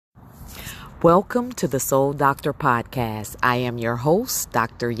Welcome to the Soul Doctor Podcast. I am your host,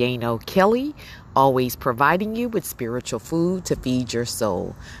 Dr. Yano Kelly, always providing you with spiritual food to feed your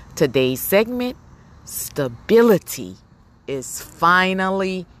soul. Today's segment, stability, is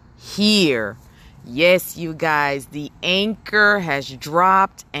finally here. Yes, you guys, the anchor has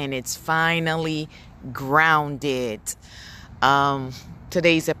dropped and it's finally grounded.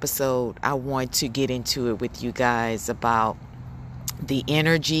 Today's episode, I want to get into it with you guys about the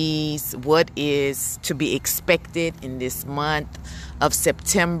energies, what is to be expected in this month of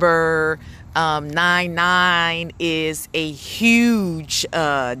September. 9/9 is a huge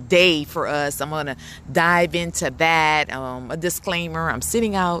day for us. I'm going to dive into that. A disclaimer, I'm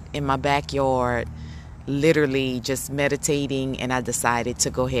sitting out in my backyard, literally just meditating, and I decided to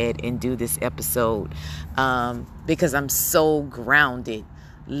go ahead and do this episode because I'm so grounded.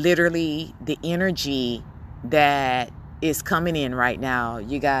 Literally, the energy that is coming in right now.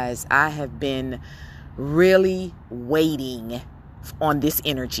 You guys, I have been really waiting on this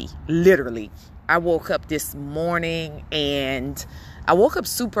energy. Literally. I woke up this morning and I woke up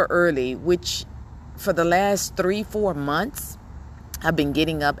super early, which for the last 3-4 months, I've been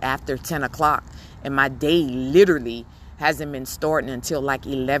getting up after 10 o'clock and my day literally hasn't been starting until like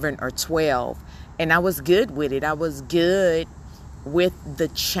 11 or 12. And I was good with it. I was good with the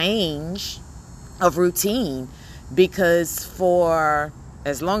change of routine. Because for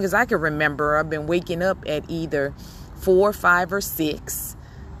as long as I can remember, I've been waking up at either 4, 5, or 6,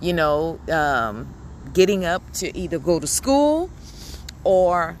 getting up to either go to school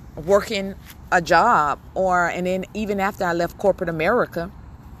or working a job. And then even after I left corporate America,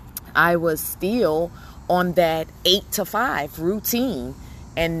 I was still on that 8 to 5 routine.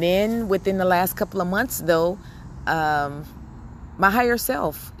 And then within the last couple of months, though, my higher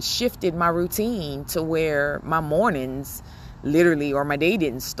self shifted my routine to where my mornings literally, or my day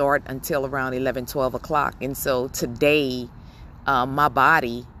didn't start until around 11, 12 o'clock. And so today, my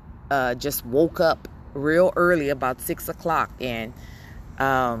body just woke up real early, about 6 o'clock. And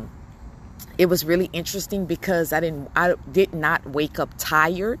it was really interesting because I did not wake up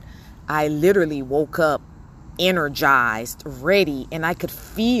tired. I literally woke up energized, ready, and I could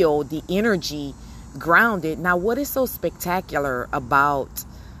feel the energy grounded. Now, what is so spectacular about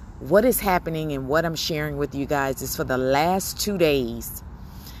what is happening and what I'm sharing with you guys is for the last 2 days,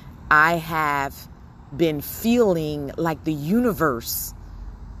 I have been feeling like the universe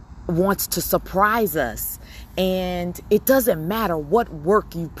wants to surprise us. And it doesn't matter what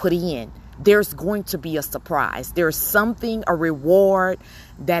work you put in, there's going to be a surprise. There's something, a reward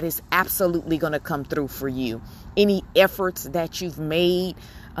that is absolutely going to come through for you. Any efforts that you've made,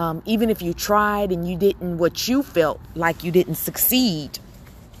 even if you tried and you didn't, what you felt like you didn't succeed,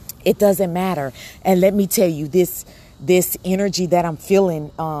 it doesn't matter. And let me tell you, this energy that I'm feeling,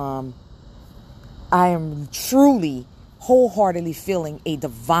 I am truly, wholeheartedly feeling a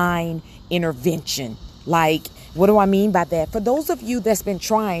divine intervention. Like, what do I mean by that? For those of you that's been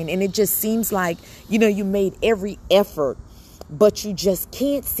trying and it just seems like, you made every effort, but you just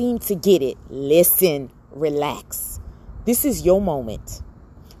can't seem to get it. Listen, relax. This is your moment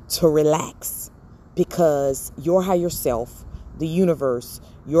to relax, because your higher self, the universe,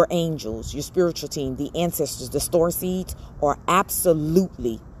 your angels, your spiritual team, the ancestors, the star seeds are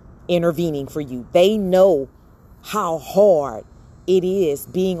absolutely intervening for you. They know how hard it is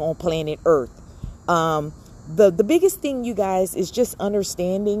being on planet Earth. The biggest thing, you guys, is just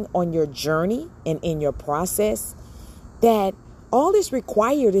understanding on your journey and in your process that all is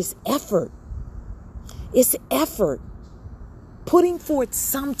required is effort. It's effort. Putting forth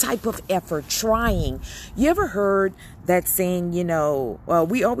some type of effort, trying. You ever heard that saying,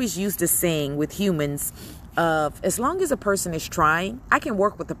 we always use this saying with humans of, as long as a person is trying, I can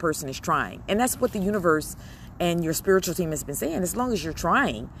work with the person is trying. And that's what the universe and your spiritual team has been saying. As long as you're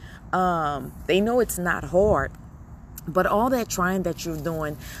trying, they know it's not hard. But all that trying that you're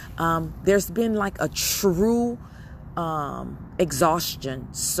doing, there's been like a true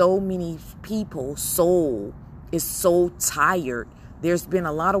exhaustion. So many people's soul is so tired. There's been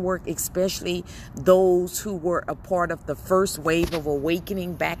a lot of work, especially those who were a part of the first wave of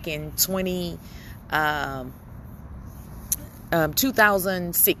awakening back in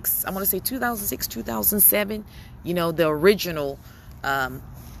 2006. I want to say 2006, 2007. The original,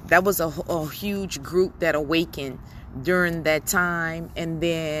 that was a huge group that awakened during that time. And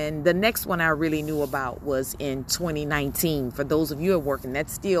then the next one I really knew about was in 2019. For those of you who are working,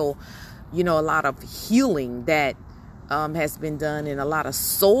 that's still, a lot of healing that has been done, and a lot of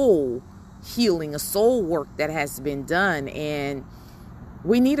soul healing, a soul work that has been done. And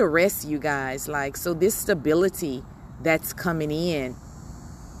we need a rest, you guys. So this stability that's coming in,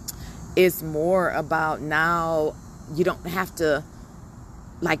 It's more about now you don't have to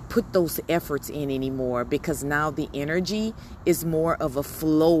like put those efforts in anymore, because now the energy is more of a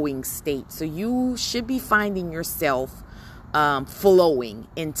flowing state. So you should be finding yourself flowing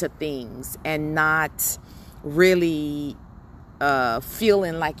into things and not really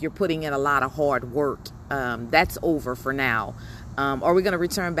feeling like you're putting in a lot of hard work. That's over for now. Are we going to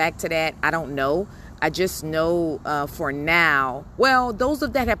return back to that? I don't know. I just know for now, well, those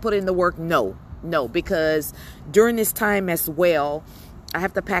of that have put in the work, no, because during this time as well, I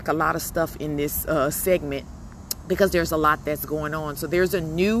have to pack a lot of stuff in this segment because there's a lot that's going on. So there's a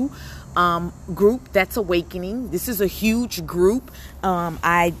new group that's awakening. This is a huge group.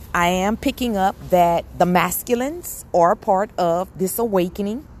 I am picking up that the masculines are a part of this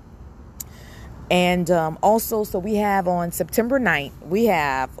awakening. And also, so we have on September 9th, we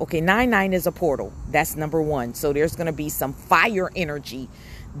have, 9/9 is a portal. That's number one. So there's going to be some fire energy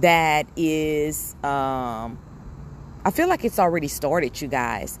that is, I feel like it's already started, you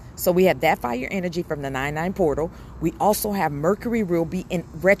guys. So we have that fire energy from the 9/9 portal. We also have Mercury will be in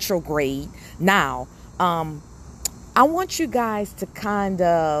retrograde. Now, I want you guys to kind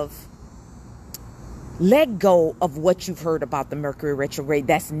of let go of what you've heard about the Mercury retrograde.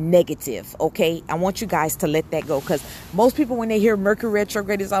 That's negative, okay? I want you guys to let that go, because most people, when they hear Mercury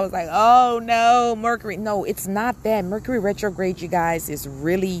retrograde, is always like, oh no, Mercury. No, it's not that. Mercury retrograde, you guys, is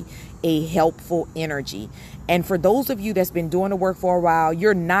really a helpful energy. And for those of you that's been doing the work for a while,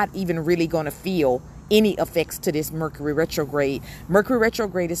 you're not even really going to feel any effects to this Mercury retrograde. Mercury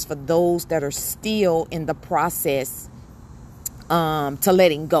retrograde is for those that are still in the process to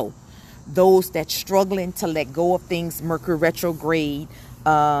letting go. Those that's struggling to let go of things, Mercury retrograde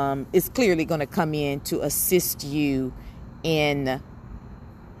is clearly going to come in to assist you in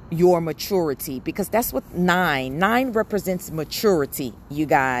your maturity, because that's what 9 represents, maturity, you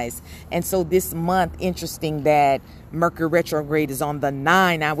guys. And so this month, interesting that Mercury retrograde is on the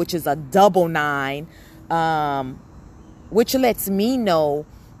 9 now, which is a double 9, which lets me know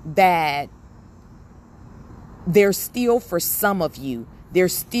that there's still, for some of you,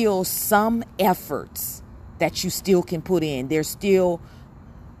 there's still some efforts that you still can put in. There's still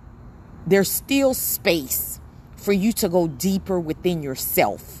space for you to go deeper within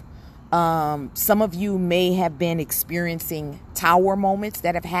yourself. Some of you may have been experiencing tower moments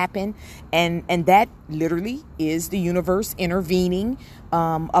that have happened, and that literally is the universe intervening,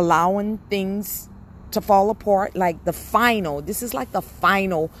 allowing things to fall apart. Like this is like the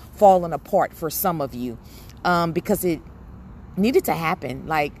final falling apart for some of you, because it needed to happen.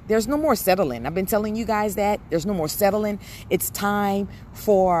 Like, there's no more settling. I've been telling you guys that there's no more settling. It's time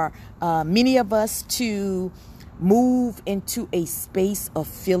for many of us to move into a space of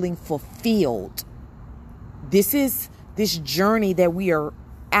feeling fulfilled. This journey that we are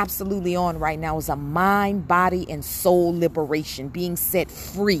absolutely on right now is a mind, body, and soul liberation, being set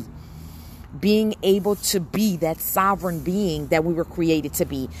free, being able to be that sovereign being that we were created to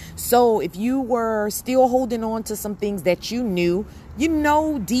be. So if you were still holding on to some things that you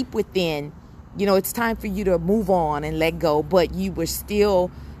know deep within, it's time for you to move on and let go, but you were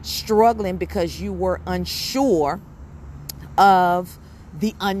still struggling because you were unsure of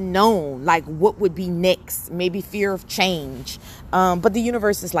the unknown, like what would be next, maybe fear of change. But the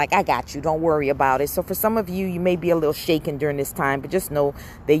universe is like, I got you. Don't worry about it. So for some of you, you may be a little shaken during this time, but just know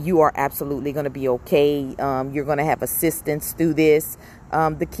that you are absolutely going to be okay. You're going to have assistance through this.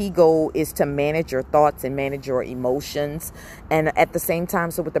 The key goal is to manage your thoughts and manage your emotions. And at the same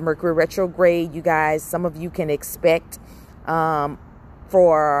time, so with the Mercury retrograde, you guys, some of you can expect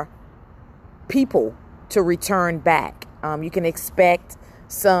for people to return back. You can expect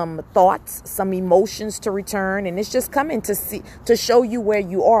some thoughts, some emotions to return, and it's just coming to show you where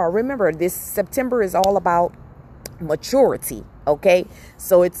you are. Remember, this September is all about maturity, okay?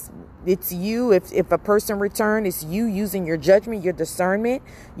 So it's you. If a person return, it's you using your judgment, your discernment.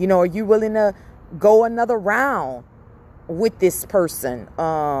 Are you willing to go another round with this person?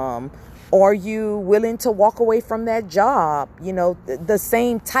 Are you willing to walk away from that job, the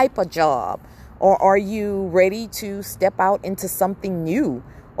same type of job? Or are you ready to step out into something new?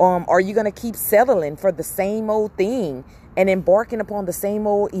 Are you going to keep settling for the same old thing and embarking upon the same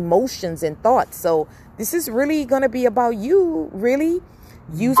old emotions and thoughts? So this is really going to be about you really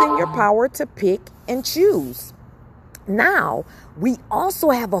using your power to pick and choose. Now, we also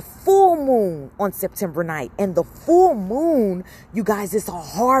have a full moon on September 9th. And the full moon, you guys, is a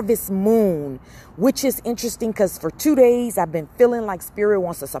harvest moon, which is interesting because for 2 days, I've been feeling like Spirit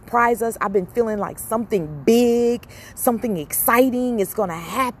wants to surprise us. I've been feeling like something big, something exciting is going to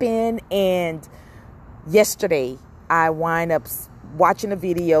happen. And yesterday, I wind up watching a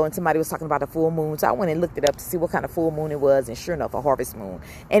video and somebody was talking about a full moon. So I went and looked it up to see what kind of full moon it was. And sure enough, a harvest moon.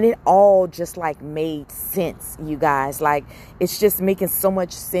 And it all just like made sense, you guys. Like, it's just making so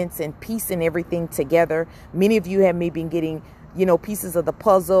much sense and piecing everything together. Many of you have maybe been getting, you know, pieces of the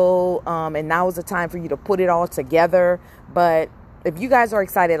puzzle. And now is the time for you to put it all together. But if you guys are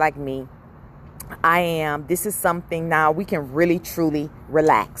excited like me, I am. This is something now we can really, truly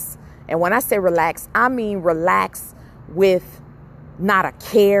relax. And when I say relax, I mean relax with not a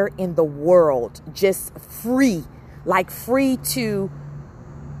care in the world, just free, like free to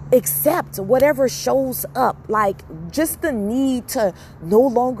accept whatever shows up, like just the need to no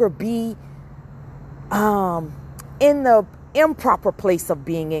longer be in the improper place of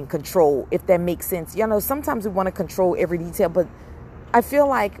being in control, if that makes sense. You know, sometimes we want to control every detail, but I feel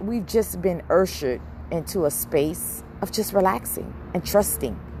like we've just been ushered into a space of just relaxing and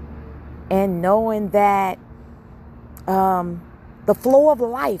trusting and knowing that the flow of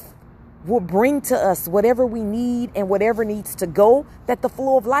life will bring to us whatever we need and whatever needs to go, that the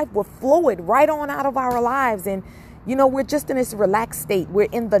flow of life will flow it right on out of our lives. And, you know, we're just in this relaxed state. We're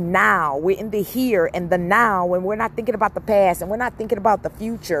in the now. We're in the here and the now. And we're not thinking about the past and we're not thinking about the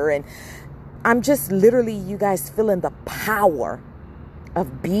future. And I'm just literally, you guys, feeling the power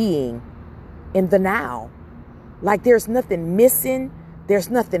of being in the now. Like there's nothing missing. There's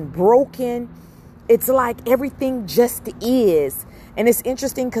nothing broken. It's like everything just is. And it's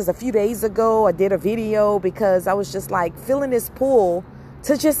interesting because a few days ago I did a video because I was just like feeling this pull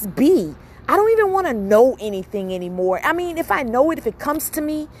to just be. I don't even want to know anything anymore. I mean, if I know it, if it comes to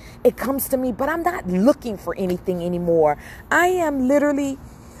me, it comes to me. But I'm not looking for anything anymore. I am literally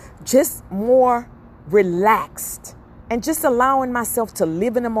just more relaxed and just allowing myself to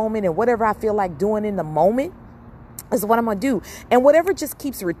live in the moment, and whatever I feel like doing in the moment is what I'm going to do. And whatever just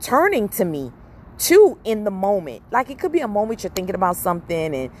keeps returning to me too in the moment. Like it could be a moment you're thinking about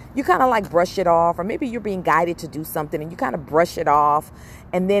something and you kind of like brush it off, or maybe you're being guided to do something and you kind of brush it off,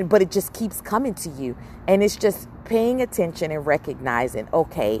 and then but it just keeps coming to you. And it's just paying attention and recognizing,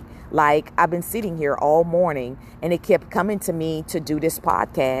 okay, like I've been sitting here all morning and it kept coming to me to do this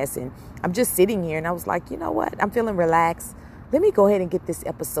podcast, and I'm just sitting here and I was like, you know what? I'm feeling relaxed. Let me go ahead and get this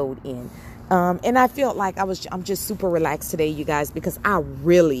episode in. And I felt like I'm just super relaxed today, you guys, because I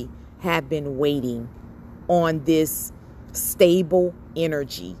really have been waiting on this stable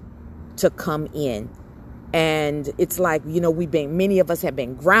energy to come in. And it's like, you know, many of us have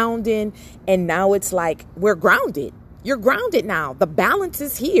been grounding, and now it's like we're grounded. You're grounded now. The balance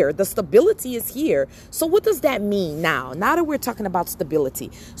is here. The stability is here. So what does that mean now? Now that we're talking about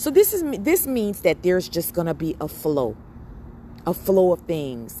stability. So this means that there's just going to be a flow of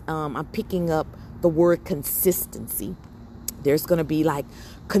things. I'm picking up the word consistency. There's going to be like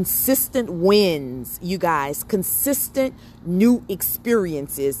consistent wins, you guys, consistent new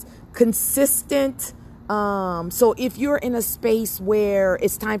experiences, consistent. So if you're in a space where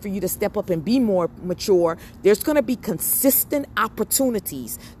it's time for you to step up and be more mature, there's going to be consistent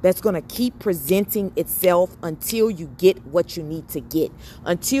opportunities that's going to keep presenting itself until you get what you need to get,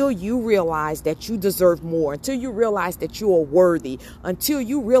 until you realize that you deserve more, until you realize that you are worthy, until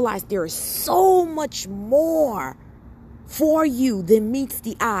you realize there is so much more for you than meets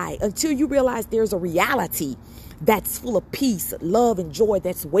the eye, until you realize there's a reality that's full of peace, love, and joy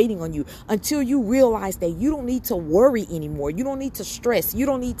that's waiting on you, until you realize that you don't need to worry anymore. You don't need to stress. You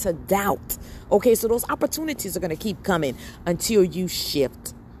don't need to doubt. Okay, so those opportunities are going to keep coming until you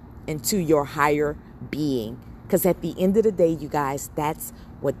shift into your higher being. Because at the end of the day, you guys, that's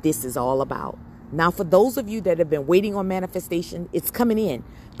what this is all about. Now, for those of you that have been waiting on manifestation, it's coming in.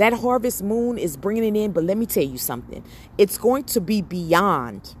 That harvest moon is bringing it in. But let me tell you something. It's going to be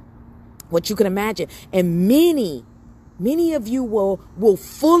beyond what you can imagine. And many of you will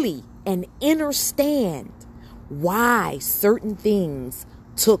fully and understand why certain things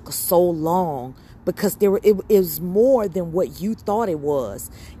took so long, because it was more than what you thought it was.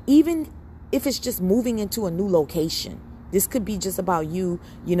 Even if it's just moving into a new location. This could be just about you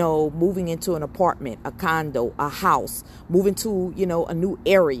know, moving into an apartment, a condo, a house, moving to, you know, a new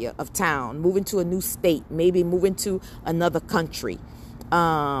area of town, moving to a new state, maybe moving to another country.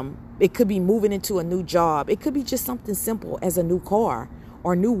 It could be moving into a new job. It could be just something simple as a new car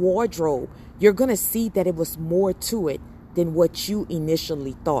or new wardrobe. You're going to see that it was more to it than what you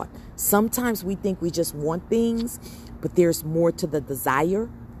initially thought. Sometimes we think we just want things, but there's more to the desire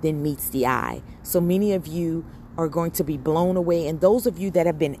than meets the eye. So many of you are going to be blown away. And those of you that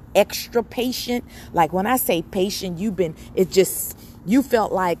have been extra patient, like when I say patient, you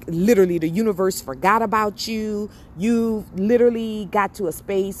felt like literally the universe forgot about you. You literally got to a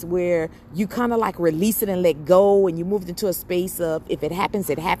space where you kind of like release it and let go. And you moved into a space of, if it happens,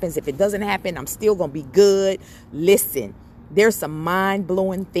 it happens. If it doesn't happen, I'm still going to be good. Listen, there's some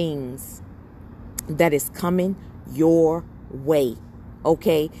mind-blowing things that is coming your way.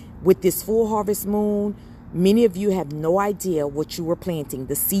 Okay. With this full harvest moon, many of you have no idea what you were planting.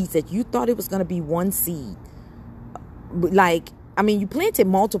 The seeds that you thought it was going to be one seed. You planted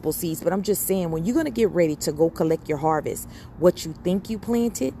multiple seeds, but I'm just saying, when you're going to get ready to go collect your harvest, what you think you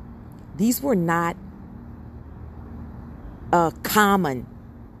planted, these were not common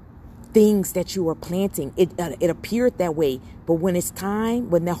things that you were planting. It appeared that way. But when it's time,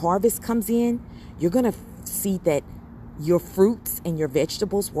 when the harvest comes in, you're going to see that your fruits and your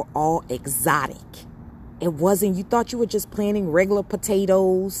vegetables were all exotic. It wasn't, you thought you were just planting regular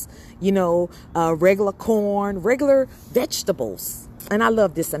potatoes, regular corn, regular vegetables. And I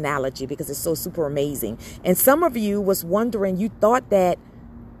love this analogy because it's so super amazing. And some of you was wondering, you thought that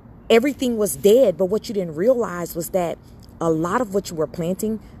everything was dead, but what you didn't realize was that a lot of what you were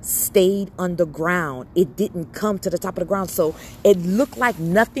planting stayed underground. It didn't come to the top of the ground. So it looked like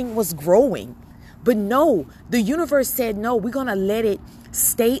nothing was growing. But no, the universe said, no, we're going to let it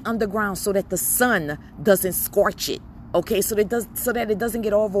stay underground so that the sun doesn't scorch it. Okay, so that it doesn't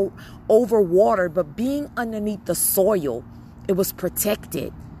get overwatered. But being underneath the soil, it was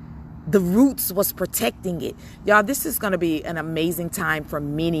protected. The roots was protecting it. Y'all, this is going to be an amazing time for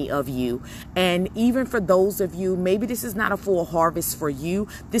many of you. And even for those of you, maybe this is not a full harvest for you.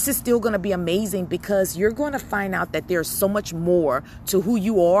 This is still going to be amazing because you're going to find out that there's so much more to who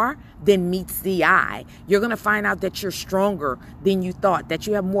you are than meets the eye. You're going to find out that you're stronger than you thought, that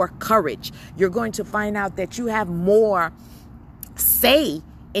you have more courage. You're going to find out that you have more say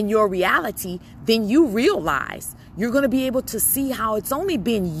in your reality than you realize. You're going to be able to see how it's only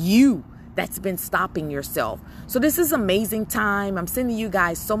been you that's been stopping yourself. So this is amazing time. I'm sending you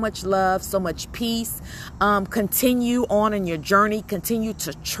guys so much love, so much peace. Continue on in your journey. Continue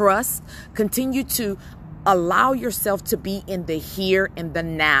to trust. Continue to allow yourself to be in the here and the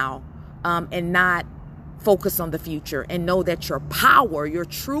now, and not focus on the future. And know that your power, your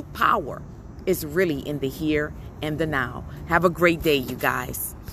true power, is really in the here and the now. Have a great day, you guys.